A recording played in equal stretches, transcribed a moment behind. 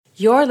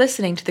You're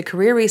listening to the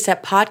Career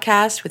Reset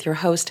Podcast with your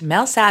host,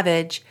 Mel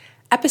Savage,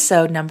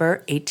 episode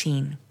number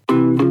 18.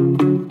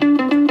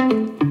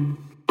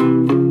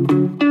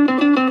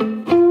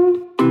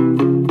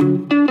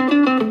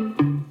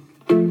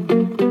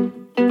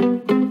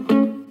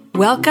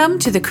 Welcome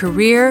to the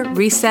Career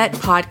Reset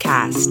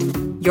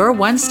Podcast, your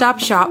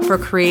one-stop shop for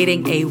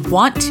creating a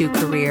want-to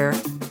career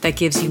that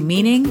gives you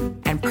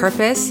meaning and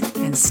purpose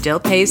and still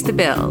pays the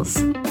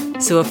bills.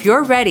 So if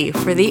you're ready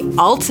for the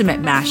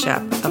ultimate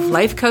mashup of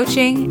life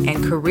coaching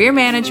and career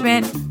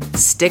management,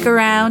 stick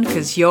around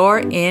because you're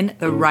in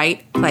the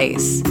right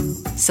place.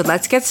 So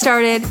let's get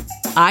started.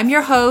 I'm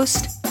your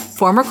host,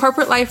 former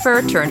corporate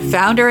lifer turned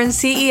founder and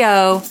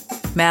CEO,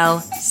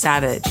 Mel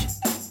Savage.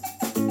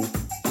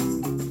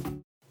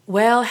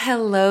 Well,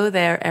 hello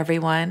there,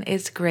 everyone.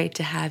 It's great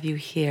to have you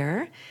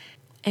here.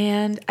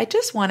 And I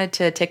just wanted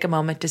to take a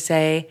moment to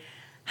say,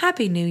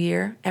 Happy New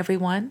Year,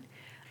 everyone.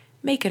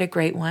 Make it a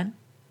great one.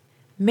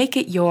 Make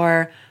it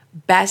your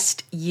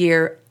best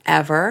year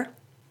ever,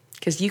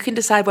 because you can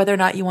decide whether or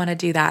not you want to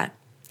do that.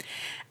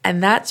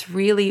 And that's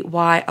really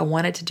why I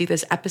wanted to do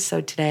this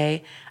episode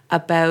today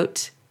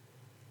about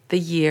the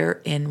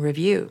year in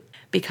review.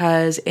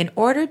 Because in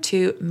order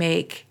to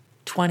make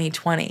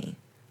 2020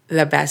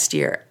 the best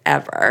year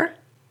ever,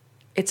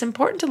 it's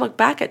important to look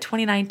back at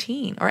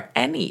 2019 or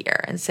any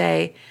year and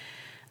say,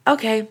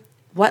 okay,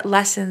 what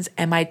lessons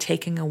am I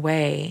taking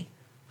away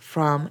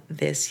from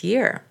this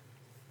year?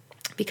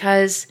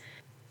 Because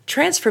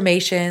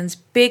transformations,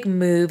 big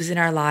moves in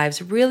our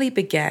lives really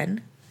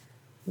begin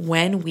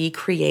when we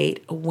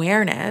create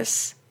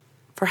awareness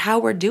for how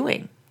we're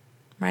doing,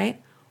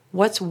 right?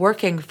 What's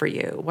working for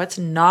you? What's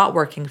not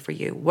working for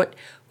you? What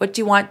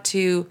do you want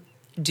to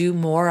do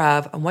more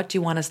of, and what do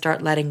you want to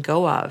start letting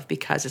go of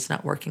because it's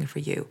not working for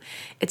you?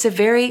 It's a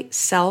very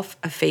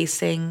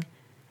self-effacing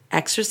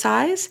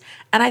exercise,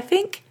 and I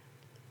think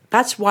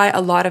that's why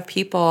a lot of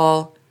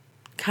people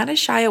kind of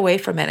shy away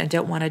from it and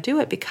don't want to do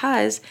it,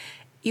 because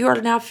you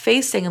are now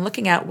facing and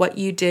looking at what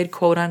you did,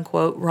 quote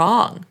unquote,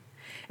 wrong.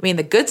 I mean,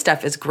 the good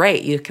stuff is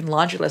great. You can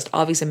laundry list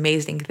all these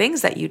amazing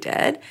things that you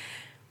did.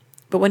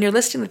 But when you're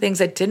listing the things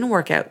that didn't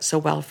work out so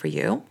well for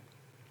you,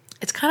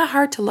 it's kind of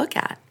hard to look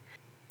at.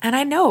 And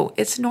I know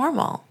it's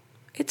normal.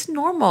 It's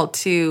normal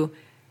to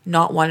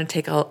not want to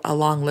take a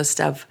long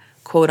list of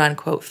quote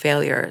unquote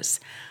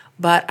failures.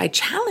 But I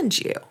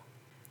challenge you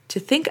to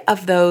think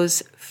of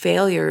those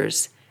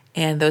failures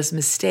and those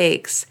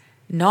mistakes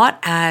not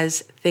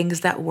as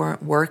things that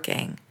weren't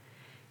working,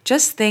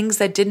 just things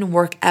that didn't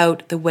work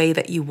out the way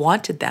that you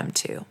wanted them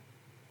to.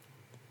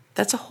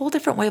 That's a whole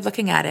different way of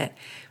looking at it.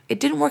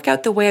 It didn't work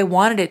out the way I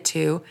wanted it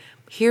to.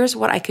 Here's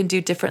what I can do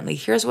differently.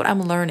 Here's what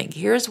I'm learning.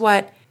 Here's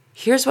what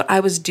I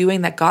was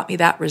doing that got me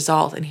that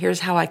result, and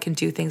here's how I can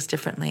do things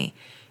differently.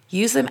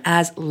 Use them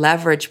as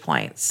leverage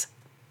points.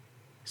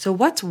 So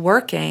what's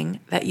working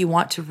that you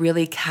want to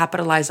really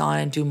capitalize on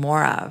and do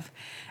more of?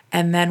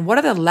 And then what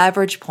are the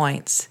leverage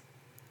points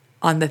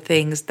on the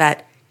things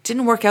that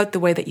didn't work out the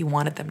way that you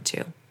wanted them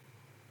to?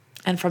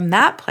 And from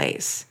that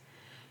place,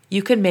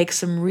 you can make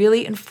some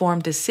really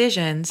informed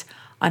decisions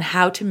on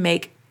how to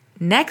make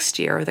next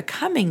year or the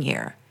coming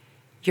year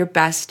your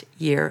best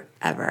year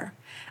ever.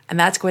 And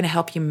that's going to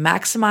help you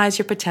maximize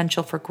your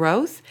potential for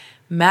growth,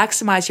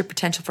 maximize your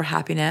potential for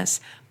happiness,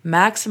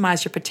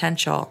 maximize your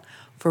potential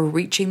for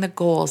reaching the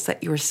goals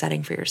that you are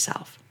setting for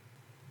yourself.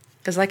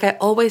 Because like I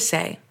always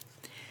say,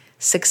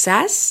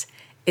 success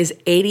is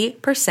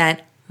 80%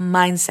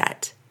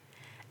 mindset.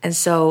 And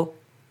so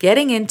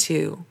getting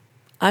into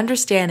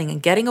understanding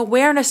and getting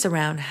awareness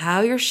around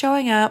how you're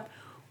showing up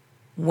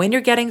when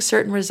you're getting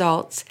certain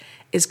results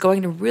is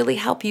going to really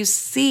help you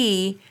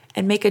see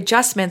and make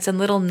adjustments and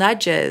little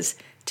nudges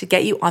to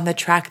get you on the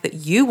track that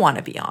you want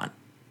to be on.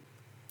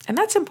 And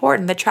that's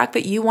important, the track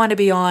that you want to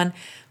be on,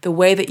 the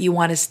way that you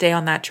want to stay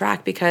on that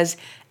track, because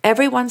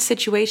everyone's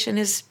situation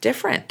is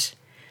different.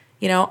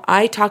 You know,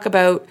 I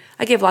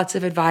give lots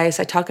of advice.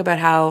 I talk about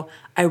how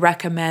I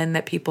recommend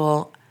that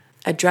people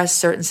address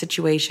certain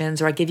situations,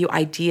 or I give you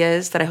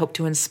ideas that I hope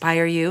to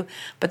inspire you.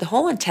 But the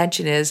whole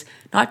intention is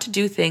not to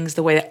do things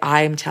the way that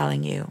I'm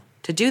telling you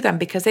to do them,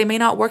 because they may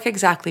not work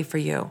exactly for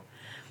you.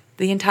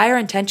 The entire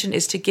intention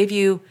is to give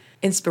you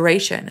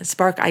inspiration and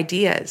spark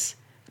ideas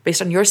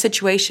based on your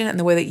situation and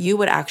the way that you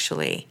would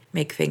actually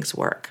make things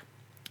work.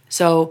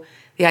 So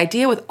the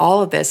idea with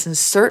all of this, and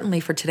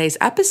certainly for today's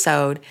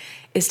episode,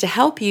 is to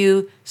help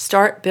you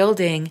start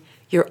building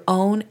your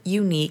own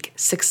unique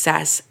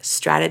success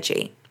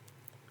strategy.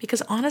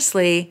 Because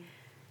honestly,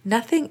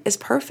 nothing is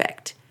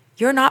perfect.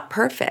 You're not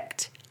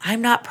perfect.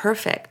 I'm not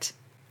perfect.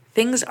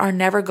 Things are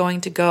never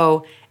going to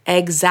go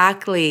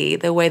exactly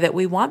the way that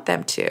we want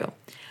them to.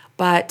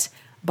 But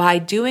by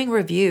doing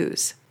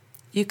reviews,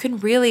 you can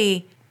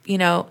really,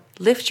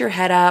 lift your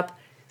head up,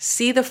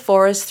 see the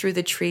forest through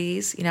the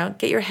trees,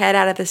 get your head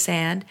out of the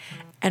sand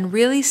and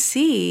really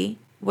see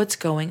what's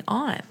going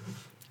on,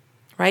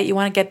 right? You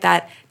want to get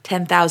that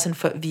 10,000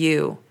 foot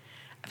view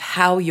of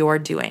how you're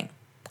doing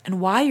and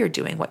why you're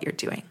doing what you're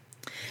doing.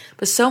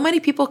 But so many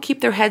people keep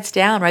their heads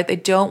down, right? They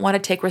don't want to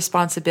take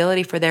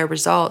responsibility for their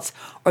results,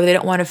 or they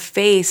don't want to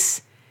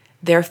face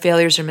their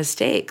failures or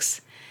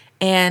mistakes.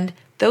 And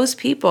those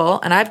people,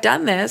 and I've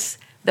done this,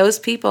 those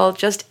people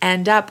just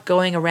end up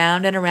going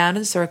around and around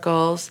in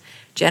circles,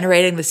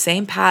 generating the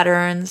same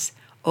patterns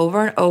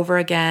over and over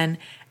again,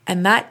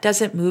 and that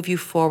doesn't move you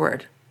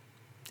forward.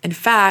 In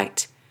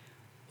fact,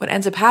 what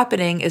ends up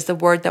happening is the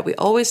word that we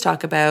always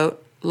talk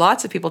about,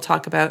 lots of people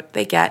talk about,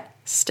 they get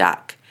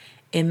stuck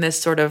in this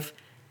sort of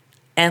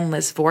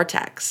endless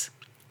vortex.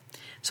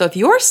 So if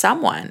you're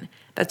someone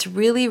that's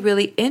really,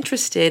 really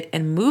interested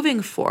in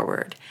moving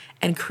forward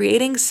and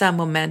creating some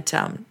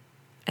momentum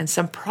and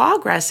some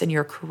progress in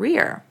your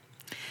career,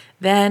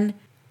 then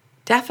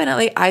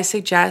definitely I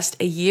suggest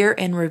a year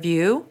in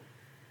review.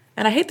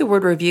 And I hate the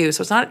word review,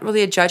 so it's not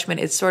really a judgment.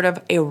 It's sort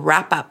of a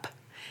wrap up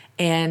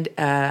and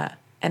an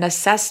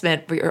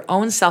assessment, for your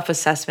own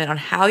self-assessment on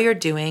how you're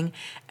doing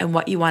and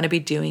what you want to be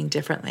doing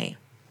differently.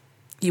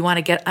 You want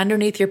to get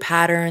underneath your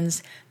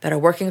patterns that are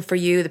working for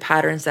you, the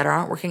patterns that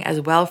aren't working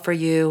as well for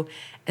you,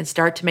 and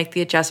start to make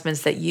the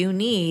adjustments that you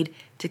need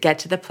to get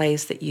to the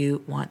place that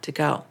you want to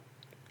go.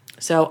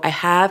 So I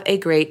have a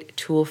great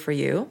tool for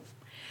you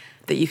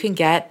that you can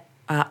get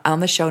on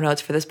the show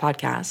notes for this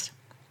podcast.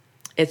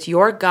 It's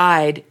your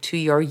guide to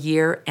your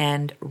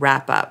year-end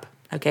wrap-up.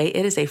 Okay,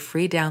 it is a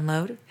free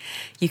download.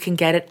 You can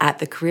get it at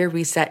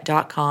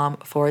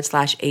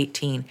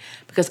thecareerreset.com/18,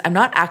 because I'm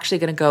not actually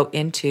going to go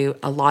into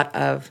a lot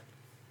of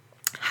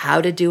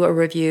how to do a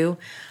review.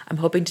 I'm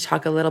hoping to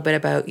talk a little bit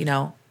about,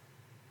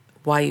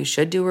 why you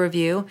should do a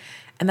review.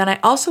 And then I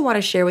also want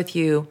to share with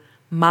you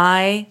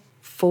my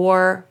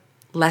 4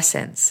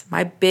 lessons,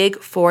 my big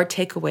 4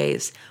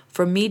 takeaways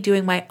for me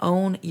doing my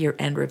own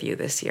year-end review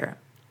this year.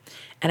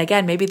 And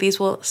again, maybe these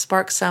will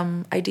spark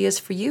some ideas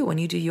for you when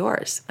you do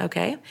yours,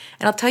 okay?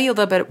 And I'll tell you a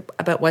little bit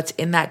about what's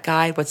in that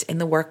guide, what's in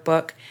the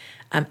workbook,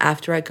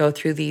 after I go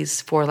through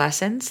these 4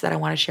 lessons that I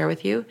want to share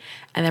with you.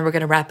 And then we're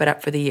going to wrap it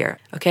up for the year,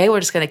 okay? We're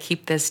just going to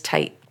keep this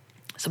tight.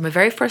 So my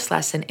very first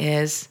lesson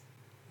is,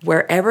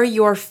 wherever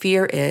your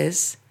fear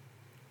is,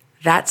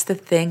 that's the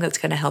thing that's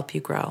going to help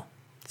you grow.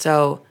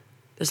 So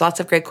there's lots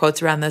of great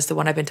quotes around this. The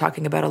one I've been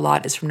talking about a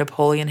lot is from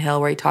Napoleon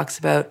Hill, where he talks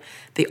about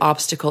the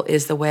obstacle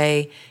is the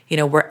way.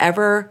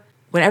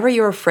 Whenever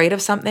you're afraid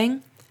of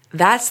something,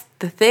 that's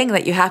the thing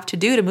that you have to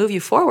do to move you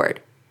forward,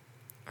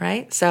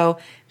 right? So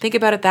think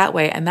about it that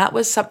way. And that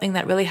was something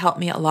that really helped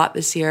me a lot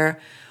this year.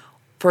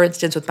 For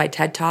instance, with my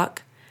TED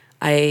Talk,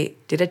 I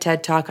did a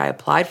TED Talk. I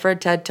applied for a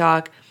TED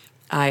Talk.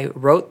 I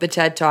wrote the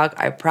TED Talk.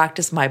 I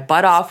practiced my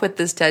butt off with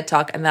this TED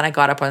Talk, and then I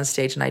got up on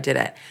stage and I did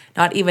it.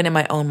 Not even in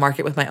my own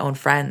market with my own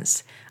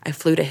friends. I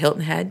flew to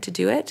Hilton Head to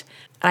do it.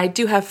 And I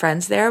do have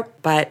friends there,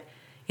 but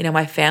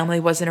my family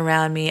wasn't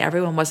around me.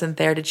 Everyone wasn't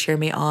there to cheer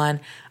me on.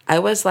 I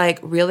was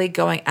really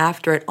going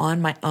after it on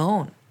my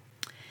own.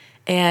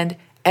 And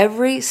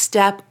every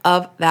step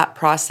of that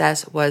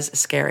process was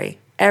scary.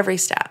 Every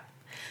step.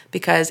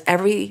 Because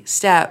every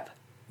step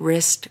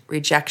risked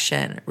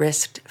rejection,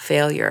 risked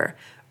failure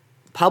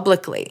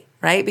publicly,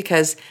 right?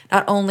 Because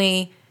not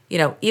only,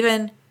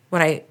 even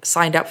when I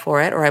signed up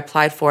for it or I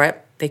applied for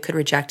it, they could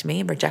reject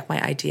me, reject my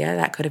idea.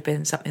 That could have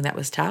been something that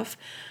was tough.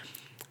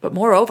 But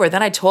moreover,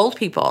 then I told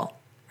people,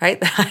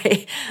 right,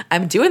 that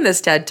I'm doing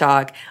this TED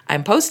Talk.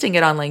 I'm posting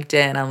it on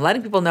LinkedIn. I'm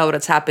letting people know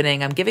what's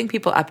happening. I'm giving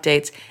people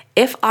updates.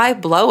 If I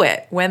blow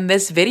it when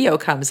this video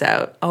comes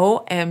out,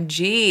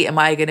 OMG, am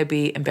I going to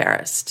be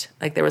embarrassed?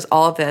 There was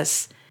all of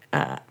this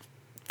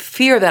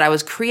fear that I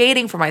was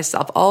creating for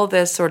myself, all of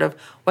this sort of,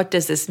 what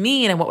does this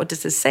mean and what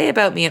does this say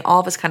about me and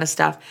all this kind of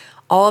stuff,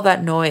 all of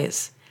that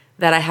noise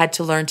that I had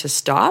to learn to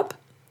stop,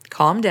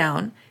 calm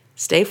down,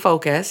 stay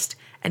focused,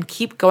 and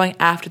keep going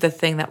after the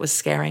thing that was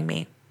scaring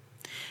me.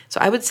 So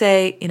I would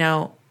say,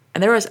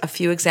 and there was a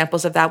few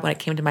examples of that when it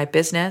came to my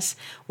business.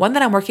 One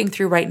that I'm working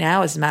through right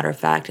now, as a matter of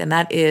fact, and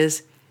that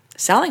is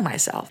selling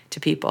myself to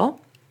people,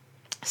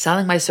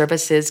 selling my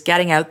services,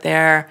 getting out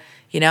there,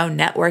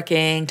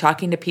 networking,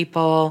 talking to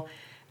people,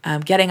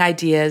 getting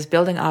ideas,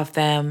 building off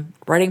them,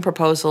 writing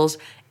proposals.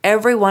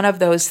 Every one of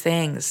those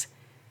things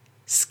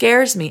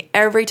scares me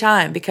every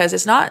time, because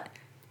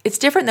it's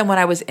different than when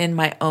I was in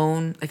my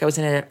own, I was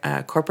in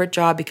a corporate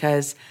job,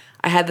 because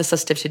I had this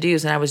list of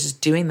to-dos and I was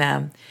just doing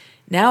them.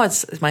 Now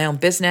it's my own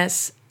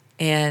business,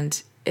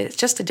 and it's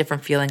just a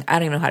different feeling. I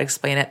don't even know how to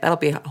explain it. That'll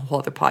be a whole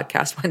other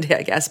podcast one day,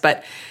 I guess.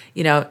 But,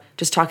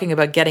 just talking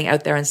about getting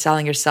out there and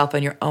selling yourself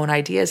and your own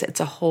ideas, it's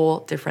a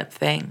whole different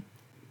thing.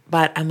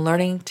 But I'm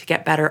learning to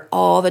get better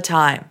all the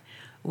time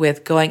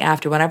with going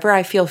after. Whenever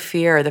I feel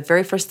fear, the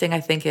very first thing I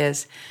think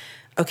is,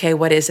 okay,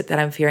 what is it that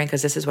I'm fearing?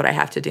 Because this is what I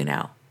have to do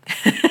now.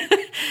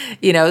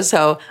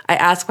 So I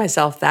ask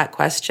myself that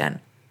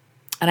question.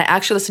 And I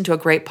actually listened to a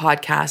great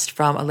podcast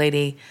from a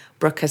lady,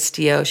 Brooke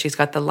Castillo. She's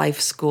got the Life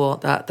School,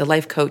 the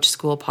Life Coach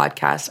School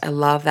podcast. I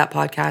love that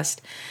podcast.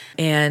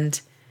 And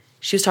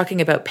she was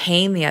talking about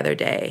pain the other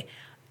day.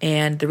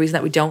 And the reason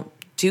that we don't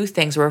do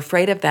things, we're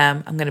afraid of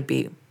them. I'm going to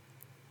be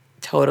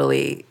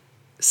totally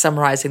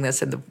summarizing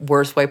this in the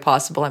worst way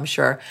possible, I'm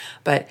sure.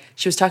 But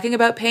she was talking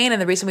about pain, and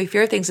the reason we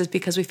fear things is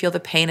because we feel the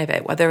pain of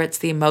it, whether it's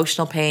the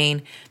emotional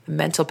pain, the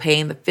mental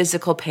pain, the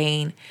physical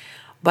pain,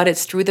 but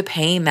it's through the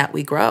pain that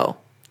we grow.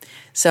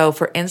 So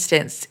for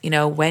instance,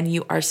 when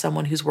you are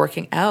someone who's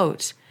working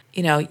out,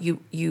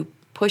 you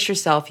push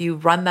yourself, you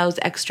run those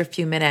extra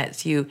few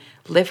minutes, you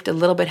lift a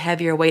little bit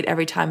heavier weight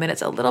every time, and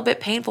it's a little bit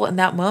painful in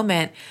that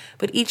moment,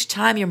 but each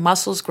time your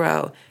muscles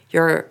grow,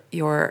 your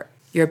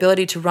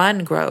ability to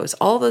run grows.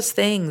 All those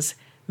things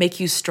make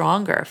you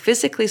stronger,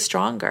 physically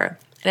stronger.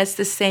 And it's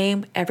the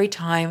same every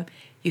time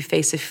you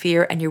face a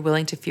fear and you're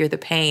willing to fear the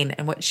pain.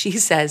 And what she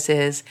says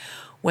is,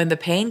 when the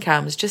pain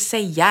comes, just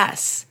say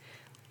yes.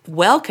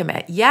 Welcome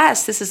it.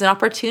 Yes, this is an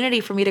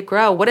opportunity for me to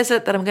grow. What is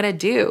it that I'm going to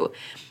do?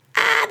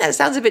 That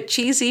sounds a bit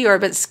cheesy or a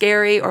bit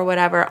scary or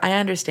whatever. I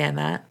understand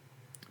that.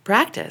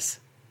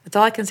 Practice. That's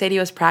all I can say to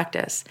you is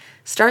practice.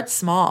 Start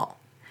small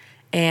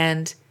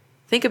and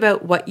think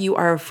about what you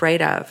are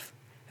afraid of.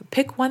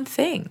 Pick one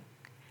thing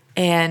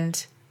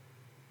and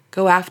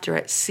go after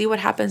it. See what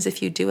happens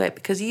if you do it.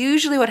 Because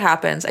usually what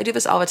happens, I do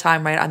this all the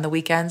time, right? On the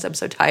weekends, I'm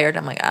so tired.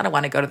 I'm like, I don't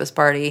want to go to this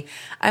party.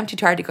 I'm too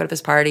tired to go to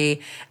this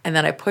party. And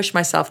then I push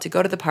myself to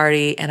go to the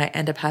party and I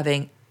end up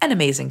having an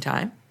amazing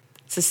time.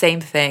 It's the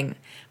same thing.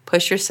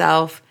 Push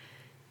yourself,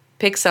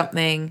 pick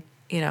something,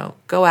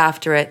 go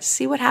after it,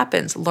 see what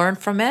happens, learn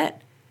from it,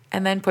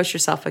 and then push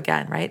yourself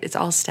again, right? It's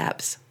all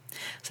steps.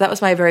 So that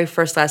was my very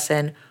first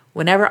lesson.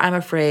 Whenever I'm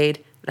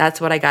afraid, that's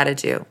what I got to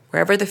do.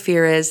 Wherever the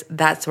fear is,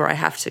 that's where I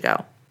have to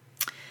go.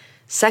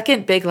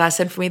 Second big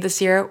lesson for me this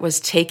year was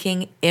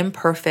taking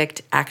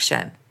imperfect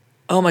action.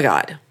 Oh my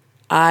God.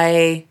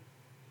 I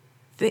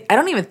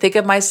don't even think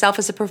of myself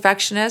as a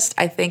perfectionist.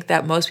 I think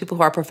that most people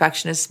who are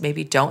perfectionists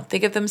maybe don't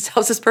think of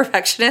themselves as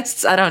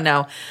perfectionists. I don't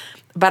know.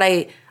 But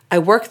I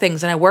work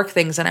things and I work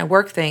things and I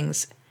work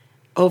things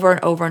over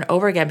and over and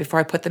over again before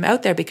I put them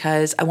out there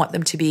because I want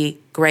them to be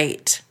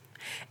great.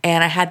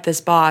 And I had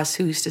this boss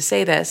who used to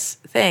say this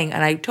thing,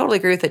 and I totally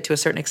agree with it to a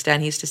certain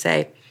extent. He used to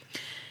say,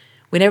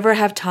 we never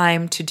have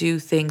time to do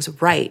things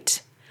right,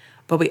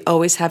 but we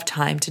always have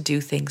time to do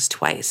things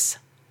twice.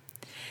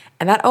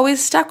 And that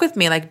always stuck with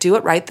me, like do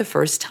it right the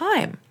first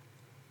time.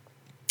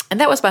 And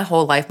that was my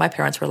whole life. My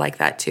parents were like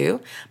that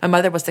too. My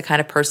mother was the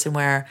kind of person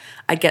where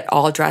I'd get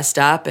all dressed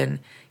up and,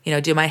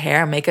 do my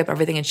hair and makeup,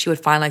 everything. And she would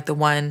find like the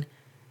one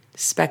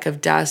speck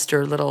of dust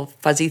or little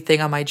fuzzy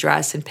thing on my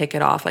dress and pick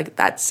it off. Like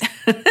that's,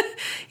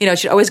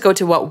 she'd always go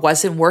to what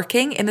wasn't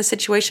working in the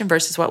situation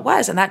versus what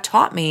was. And that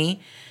taught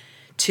me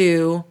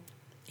to,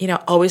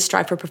 always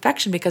strive for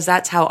perfection because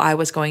that's how I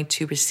was going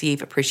to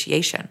receive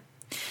appreciation.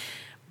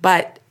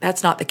 But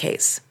that's not the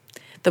case.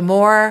 The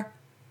more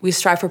we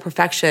strive for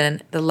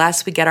perfection, the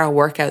less we get our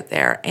work out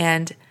there.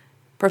 And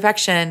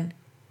perfection,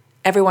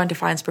 everyone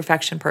defines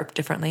perfection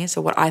differently.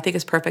 So what I think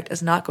is perfect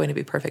is not going to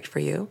be perfect for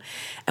you.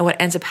 And what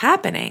ends up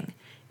happening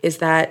is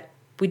that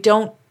we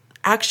don't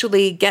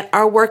actually get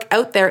our work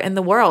out there in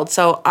the world.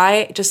 So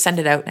I just send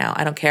it out now.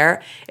 I don't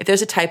care. If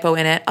there's a typo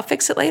in it, I'll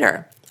fix it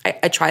later.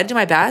 I try to do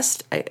my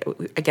best. I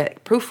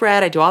get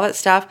proofread. I do all that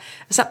stuff.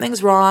 If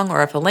something's wrong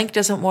or if a link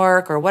doesn't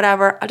work or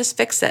whatever, I'll just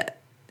fix it.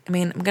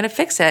 I'm going to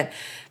fix it.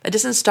 That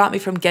doesn't stop me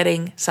from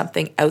getting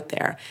something out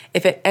there.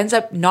 If it ends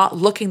up not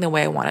looking the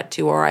way I want it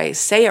to, or I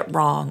say it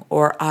wrong,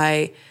 or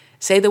I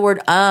say the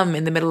word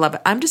in the middle of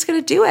it, I'm just going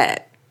to do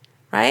it,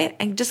 right?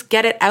 And just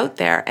get it out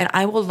there. And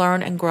I will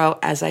learn and grow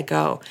as I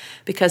go.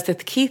 Because the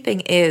key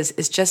thing is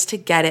just to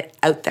get it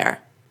out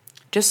there.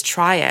 Just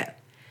try it.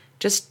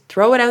 Just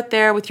throw it out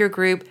there with your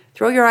group,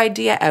 throw your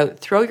idea out,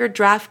 throw your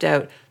draft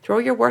out, throw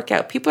your work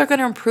out. People are going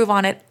to improve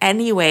on it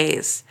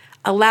anyways.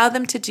 Allow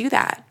them to do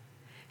that.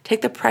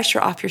 Take the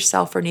pressure off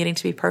yourself for needing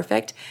to be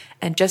perfect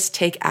and just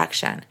take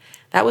action.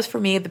 That was for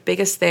me the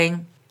biggest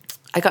thing.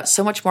 I got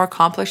so much more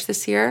accomplished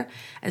this year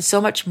and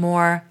so much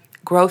more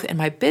growth in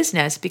my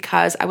business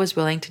because I was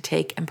willing to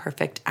take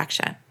imperfect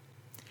action.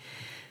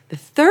 The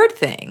third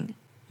thing,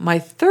 my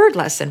third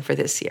lesson for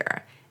this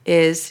year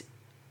is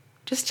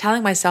just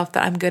telling myself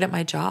that I'm good at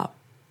my job.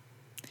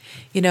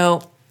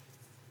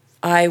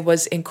 I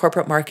was in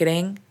corporate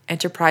marketing,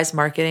 enterprise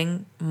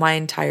marketing my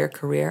entire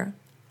career.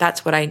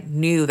 That's what I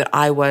knew that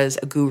I was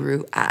a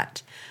guru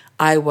at.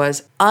 I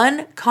was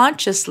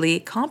unconsciously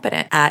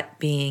competent at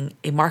being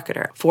a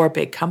marketer for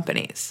big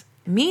companies,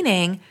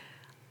 meaning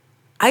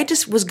I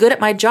just was good at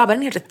my job. I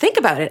didn't have to think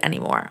about it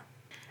anymore.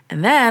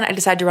 And then I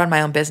decided to run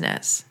my own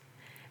business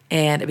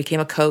and I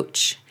became a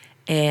coach,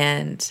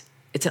 and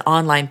it's an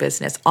online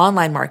business,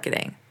 online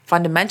marketing,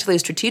 fundamentally,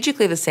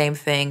 strategically the same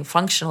thing,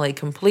 functionally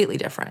completely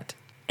different.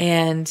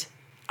 And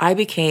I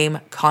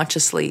became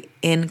consciously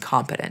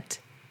incompetent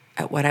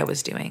at what I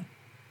was doing.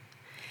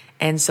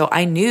 And so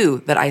I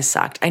knew that I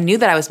sucked. I knew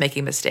that I was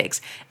making mistakes.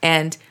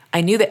 And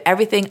I knew that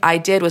everything I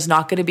did was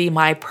not going to be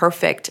my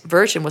perfect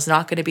version, was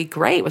not going to be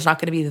great, was not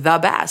going to be the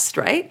best,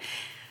 right?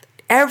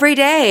 Every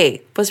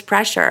day was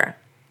pressure.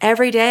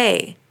 Every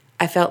day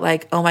I felt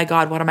like, oh my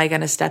God, what am I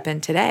going to step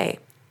in today?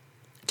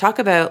 Talk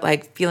about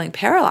like feeling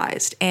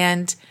paralyzed.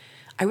 And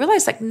I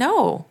realized like,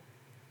 no,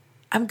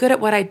 I'm good at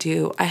what I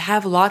do. I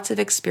have lots of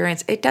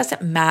experience. It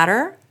doesn't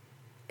matter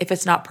if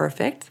it's not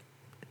perfect.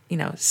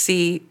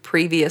 See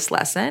previous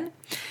lesson.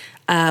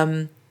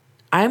 I'm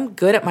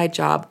good at my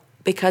job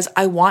because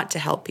I want to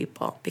help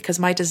people, because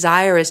my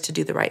desire is to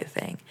do the right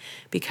thing,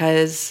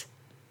 because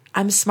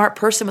I'm a smart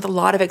person with a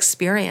lot of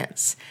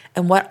experience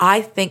and what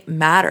I think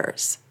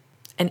matters.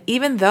 And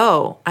even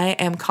though I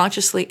am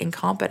consciously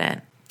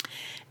incompetent,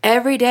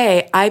 every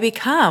day I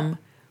become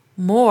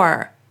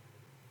more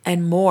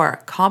and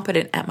more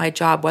competent at my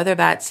job, whether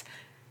that's,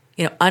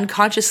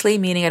 unconsciously,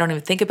 meaning I don't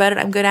even think about it,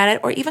 I'm good at it,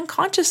 or even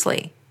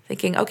consciously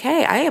thinking,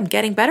 okay, I am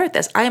getting better at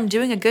this. I am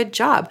doing a good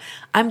job.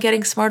 I'm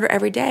getting smarter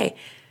every day.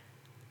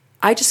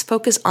 I just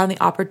focus on the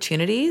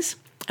opportunities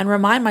and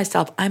remind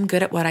myself I'm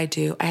good at what I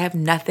do. I have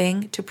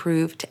nothing to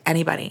prove to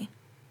anybody.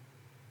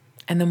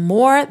 And the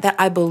more that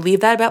I believe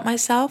that about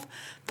myself,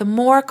 the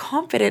more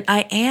confident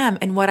I am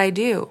in what I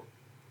do.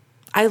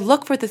 I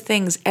look for the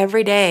things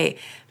every day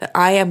that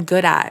I am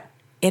good at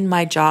in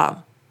my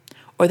job,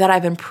 or that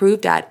I've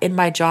improved at in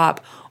my job,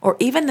 or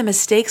even the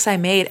mistakes I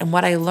made and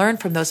what I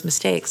learned from those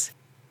mistakes.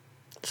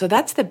 So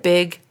that's the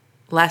big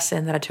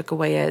lesson that I took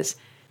away is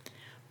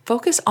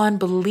focus on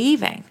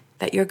believing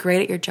that you're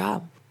great at your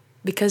job,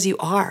 because you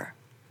are.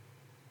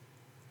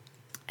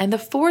 And the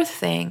fourth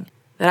thing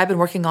that I've been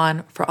working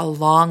on for a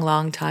long,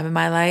 long time in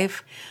my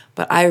life,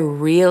 but I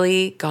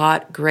really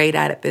got great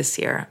at it this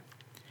year,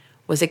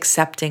 was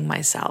accepting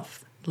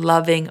myself,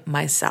 loving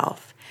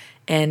myself.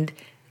 And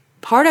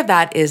part of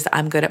that is that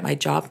I'm good at my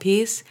job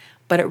piece,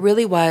 but it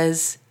really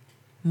was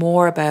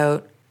more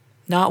about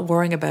not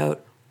worrying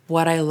about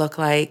what I look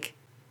like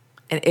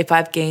and if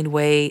I've gained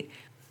weight,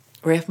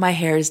 or if my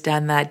hair is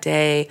done that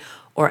day,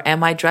 or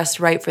am I dressed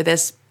right for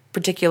this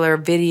particular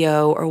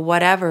video, or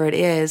whatever it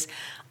is.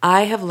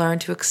 I have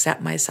learned to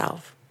accept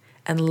myself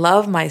and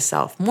love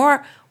myself,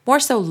 more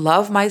so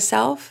love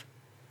myself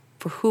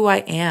for who I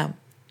am.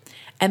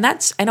 And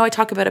I know I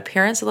talk about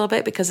appearance a little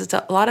bit because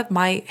a lot of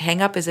my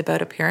hang up is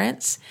about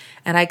appearance.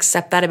 And I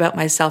accept that about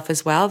myself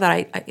as well,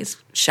 that it's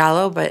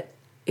shallow, but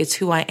it's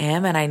who I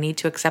am. And I need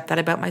to accept that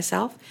about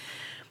myself,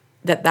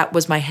 that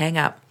was my hang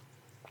up.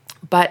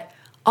 But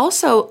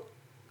also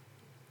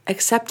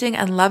accepting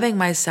and loving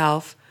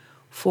myself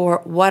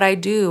for what I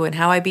do and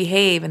how I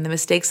behave and the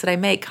mistakes that I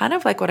make, kind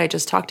of like what I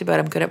just talked about.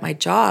 I'm good at my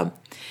job,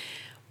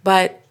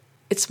 but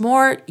it's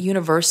more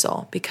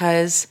universal,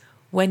 because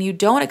when you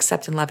don't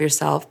accept and love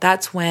yourself,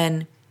 that's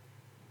when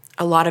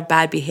a lot of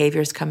bad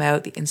behaviors come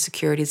out, the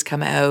insecurities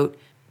come out,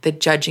 the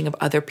judging of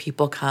other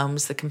people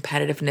comes, the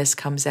competitiveness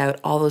comes out,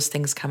 all those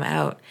things come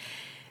out.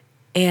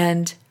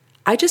 And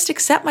I just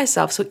accept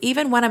myself. So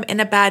even when I'm in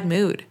a bad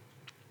mood,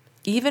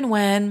 even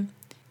when,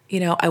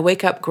 I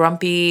wake up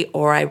grumpy,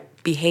 or I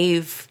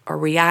behave or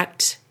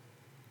react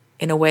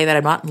in a way that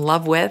I'm not in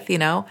love with,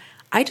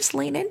 I just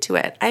lean into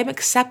it. I'm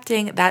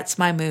accepting that's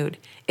my mood.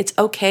 It's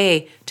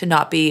okay to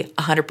not be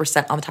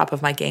 100% on the top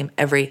of my game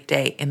every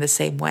day in the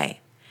same way.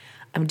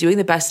 I'm doing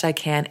the best I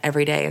can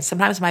every day. And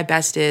sometimes my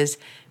best is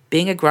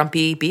being a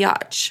grumpy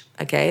biatch.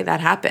 Okay,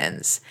 that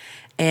happens.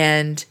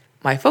 And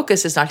my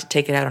focus is not to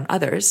take it out on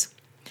others,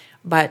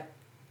 but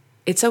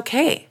it's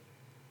okay.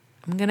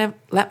 I'm going to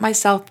let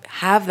myself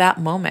have that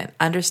moment,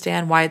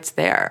 understand why it's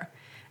there,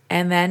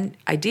 and then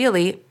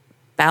ideally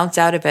bounce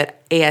out of it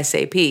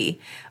ASAP.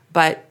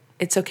 But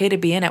it's okay to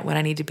be in it when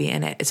I need to be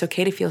in it. It's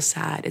okay to feel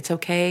sad. It's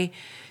okay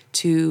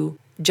to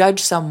judge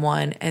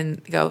someone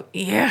and go,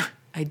 yeah,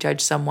 I judge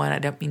someone. I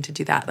don't mean to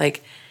do that.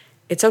 Like,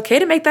 it's okay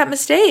to make that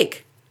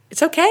mistake.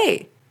 It's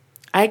okay.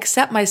 I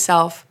accept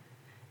myself.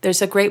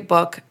 There's a great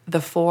book,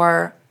 The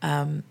Four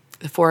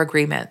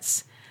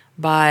Agreements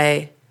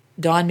by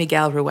Don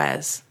Miguel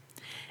Ruiz.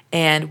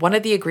 And one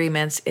of the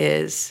agreements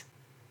is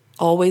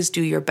always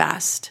do your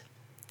best.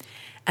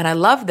 And I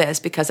love this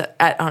because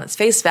on its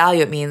face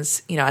value, it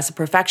means, as a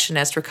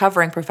perfectionist,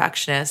 recovering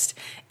perfectionist,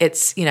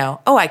 it's,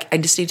 I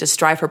just need to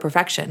strive for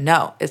perfection.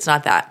 No, it's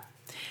not that.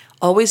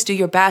 Always do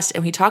your best.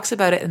 And he talks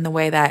about it in the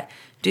way that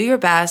do your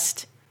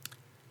best,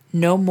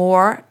 no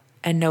more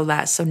and no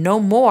less. So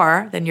no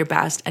more than your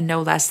best and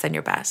no less than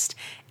your best.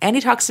 And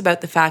he talks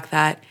about the fact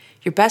that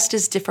your best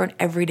is different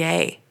every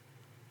day.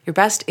 Your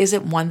best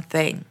isn't one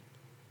thing.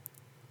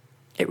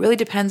 It really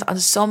depends on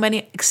so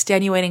many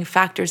extenuating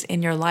factors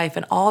in your life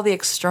and all the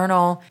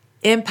external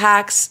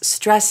impacts,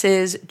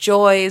 stresses,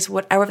 joys,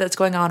 whatever that's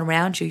going on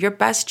around you. Your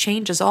best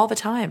changes all the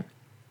time.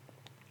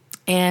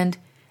 And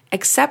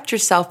accept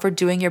yourself for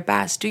doing your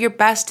best. Do your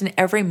best in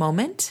every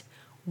moment,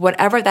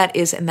 whatever that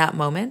is in that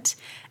moment,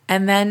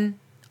 and then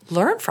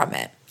learn from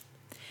it.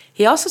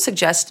 He also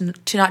suggests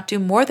to not do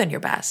more than your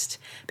best,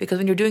 because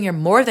when you're doing your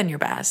more than your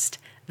best,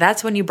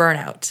 that's when you burn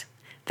out.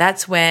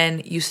 That's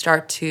when you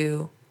start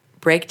to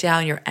break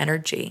down your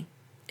energy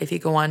if you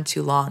go on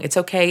too long. It's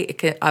okay. It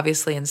can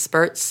obviously in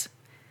spurts.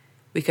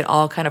 We can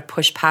all kind of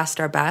push past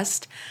our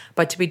best,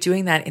 but to be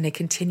doing that in a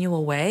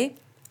continual way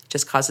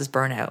just causes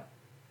burnout,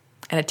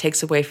 and it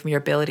takes away from your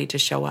ability to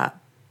show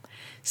up.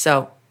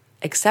 So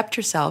accept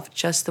yourself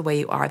just the way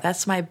you are.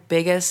 That's my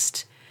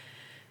biggest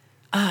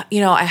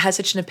I had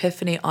such an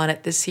epiphany on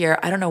it this year.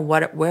 I don't know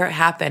where it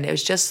happened. It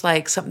was just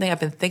like something I've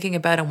been thinking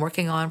about and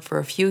working on for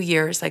a few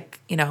years, like,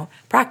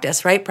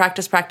 practice, right?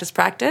 Practice, practice,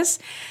 practice.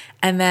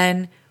 And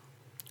then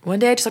one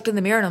day I just looked in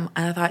the mirror and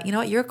I thought, you know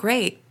what? You're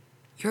great.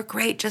 You're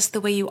great just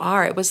the way you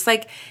are. It was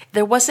like,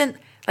 there wasn't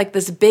like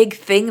this big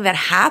thing that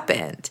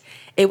happened.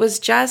 It was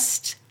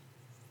just,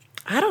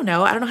 I don't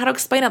know how to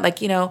explain it. Like,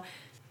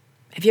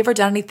 have you ever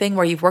done anything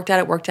where you've worked at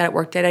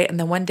it, and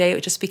then one day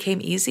it just became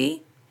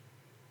easy?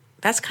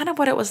 That's kind of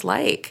what it was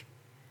like.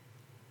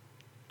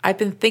 I've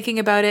been thinking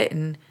about it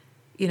and,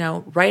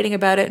 writing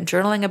about it and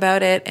journaling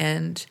about it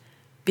and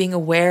being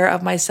aware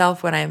of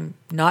myself when I'm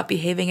not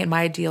behaving in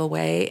my ideal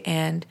way.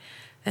 And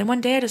then one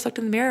day I just looked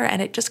in the mirror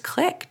and it just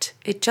clicked.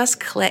 It just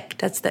clicked.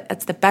 That's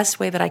the best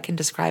way that I can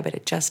describe it.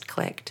 It just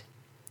clicked.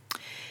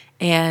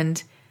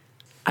 And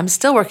I'm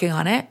still working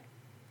on it.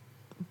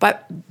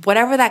 But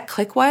whatever that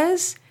click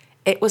was,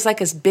 it was like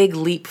this big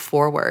leap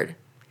forward.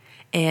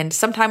 And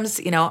sometimes,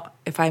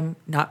 if I'm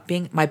not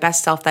being my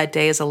best self that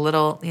day is a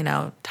little,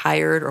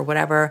 tired or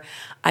whatever,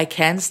 I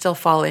can still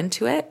fall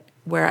into it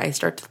where I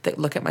start to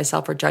look at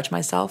myself or judge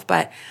myself.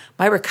 But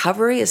my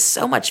recovery is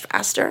so much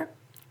faster.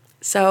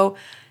 So,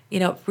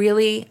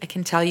 really, I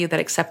can tell you that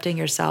accepting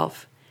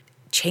yourself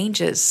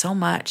changes so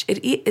much.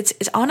 It's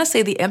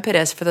honestly the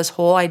impetus for this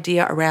whole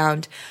idea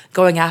around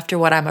going after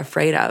what I'm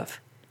afraid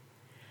of.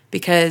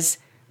 Because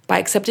by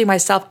accepting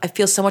myself, I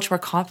feel so much more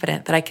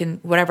confident that I can,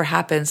 whatever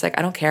happens, like,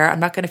 I don't care. I'm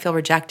not going to feel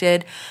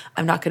rejected.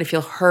 I'm not going to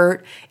feel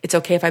hurt. It's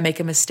okay if I make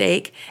a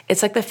mistake.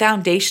 It's like the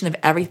foundation of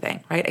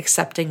everything, right?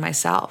 Accepting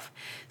myself.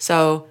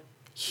 So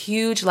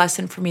huge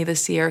lesson for me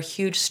this year,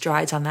 huge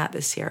strides on that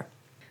this year.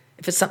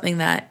 If it's something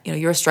that,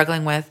 you're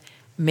struggling with,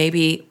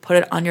 maybe put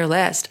it on your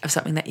list of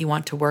something that you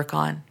want to work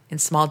on in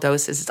small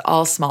doses. It's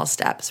all small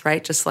steps,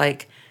 right? Just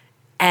like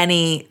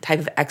any type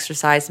of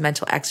exercise,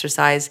 mental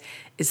exercise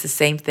is the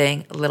same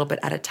thing, a little bit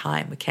at a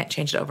time. We can't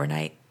change it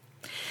overnight.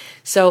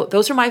 So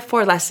those are my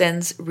 4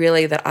 lessons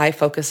really that I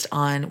focused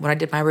on when I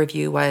did my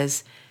review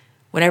was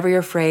whenever you're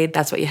afraid,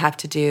 that's what you have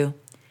to do.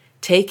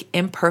 Take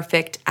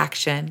imperfect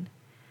action.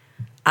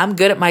 I'm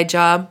good at my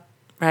job,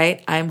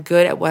 right? I'm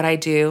good at what I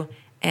do,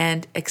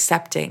 and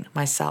accepting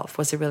myself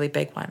was a really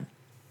big one.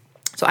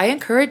 So I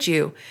encourage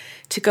you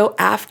to go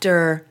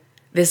after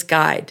this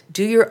guide.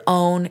 Do your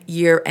own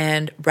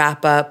year-end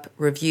wrap-up,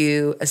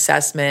 review,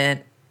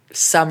 assessment,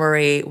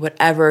 summary,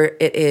 whatever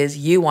it is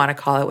you want to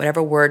call it,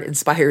 whatever word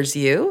inspires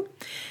you,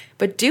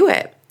 but do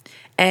it.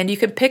 And you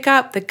can pick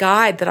up the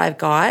guide that I've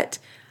got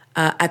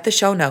at the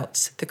show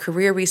notes,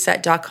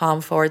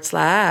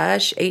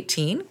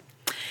 thecareerreset.com/18.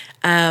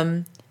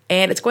 And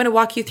it's going to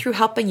walk you through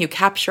helping you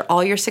capture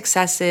all your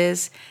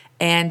successes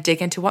and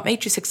dig into what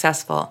made you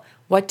successful,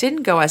 what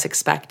didn't go as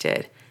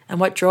expected, and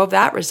what drove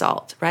that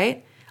result,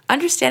 right?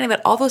 Understanding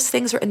that all those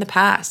things are in the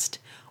past.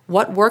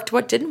 What worked,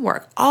 what didn't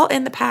work, all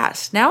in the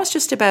past. Now it's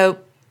just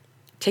about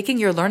taking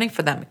your learning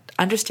for them,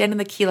 understanding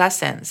the key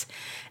lessons,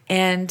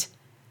 and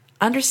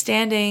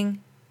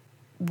understanding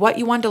what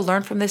you wanted to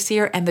learn from this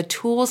year and the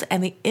tools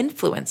and the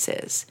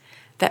influences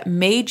that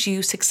made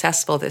you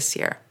successful this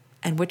year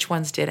and which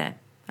ones didn't,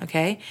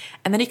 okay?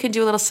 And then you can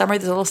do a little summary.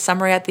 There's a little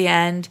summary at the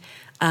end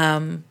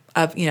of,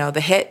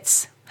 the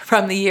hits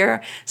from the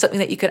year, something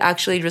that you could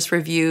actually just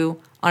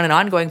review on an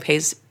ongoing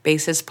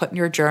basis, put in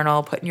your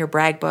journal, put in your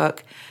brag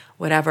book,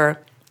 whatever,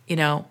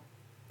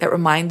 that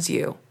reminds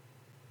you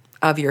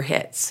of your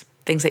hits,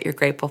 things that you're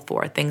grateful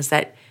for, things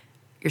that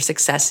your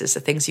successes, the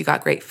things you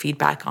got great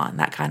feedback on,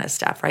 that kind of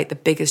stuff, right? The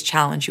biggest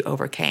challenge you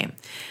overcame,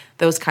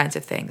 those kinds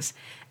of things.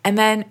 And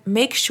then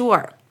make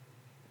sure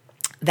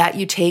that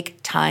you take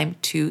time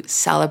to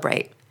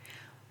celebrate.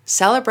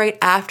 Celebrate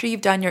after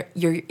you've done your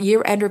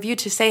year-end review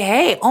to say,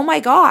 hey, oh my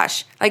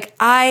gosh, like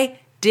I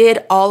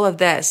did all of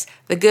this,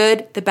 the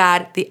good, the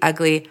bad, the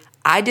ugly.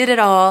 I did it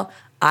all.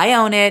 I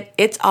own it.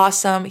 It's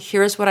awesome.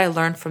 Here's what I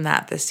learned from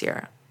that this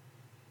year.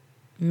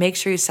 Make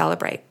sure you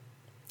celebrate,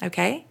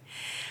 okay?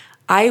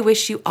 I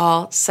wish you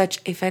all such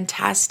a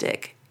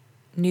fantastic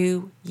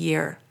new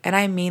year. And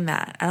I mean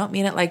that. I don't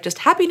mean it like just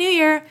Happy New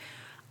Year.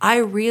 I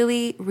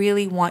really,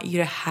 really want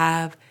you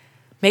to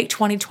make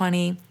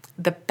 2020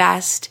 the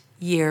best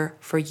year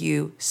for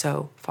you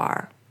so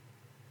far.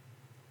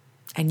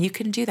 And you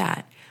can do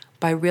that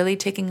by really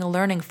taking a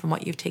learning from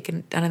what you've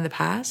done in the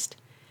past.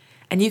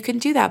 And you can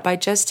do that by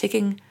just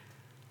taking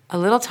a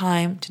little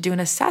time to do an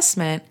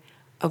assessment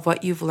of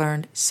what you've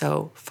learned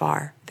so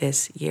far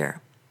this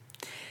year.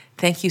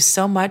 Thank you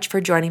so much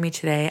for joining me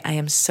today. I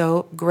am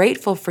so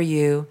grateful for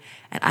you,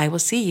 and I will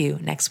see you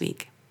next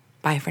week.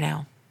 Bye for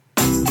now.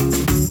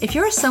 If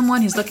you're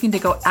someone who's looking to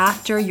go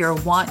after your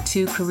want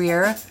to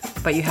career,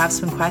 but you have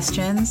some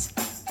questions,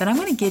 then I'm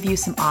going to give you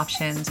some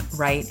options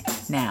right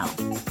now.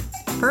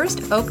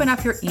 First, open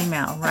up your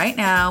email right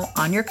now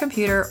on your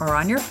computer or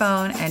on your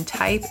phone and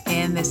type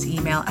in this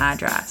email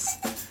address,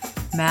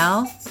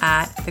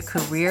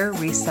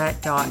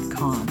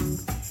 mel@thecareerreset.com.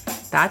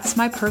 That's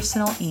my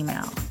personal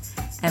email.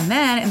 And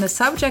then in the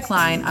subject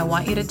line, I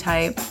want you to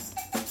type,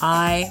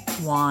 I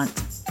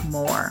want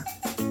more.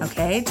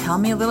 Okay, tell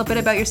me a little bit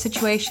about your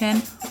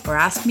situation or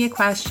ask me a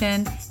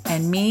question,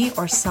 and me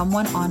or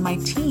someone on my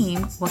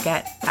team will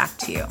get back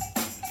to you.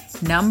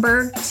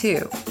 Number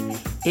 2,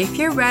 if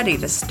you're ready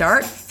to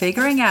start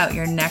figuring out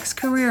your next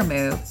career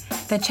move,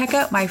 then check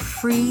out my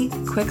free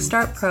quick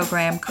start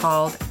program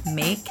called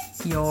Make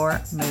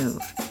Your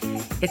Move.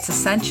 It's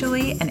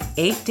essentially an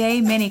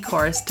 8-day mini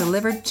course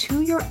delivered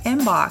to your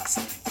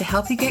inbox to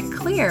help you get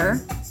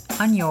clear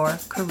on your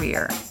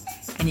career.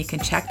 And you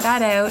can check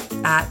that out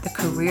at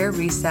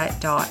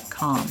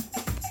thecareerreset.com.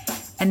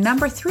 And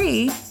number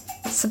 3,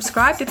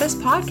 subscribe to this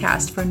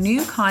podcast for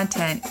new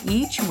content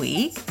each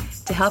week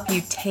to help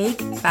you take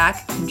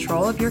back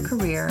control of your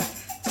career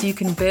so you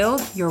can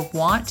build your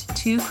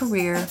want-to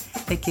career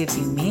that gives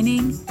you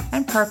meaning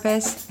and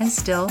purpose and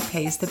still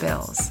pays the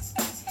bills.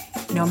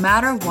 No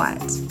matter what,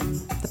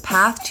 the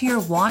path to your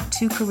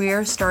want-to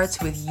career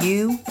starts with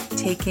you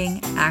taking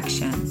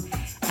action.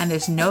 And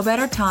there's no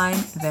better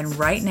time than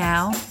right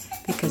now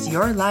because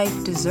your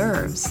life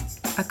deserves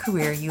a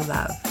career you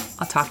love.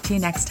 I'll talk to you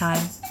next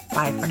time.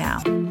 Bye for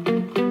now.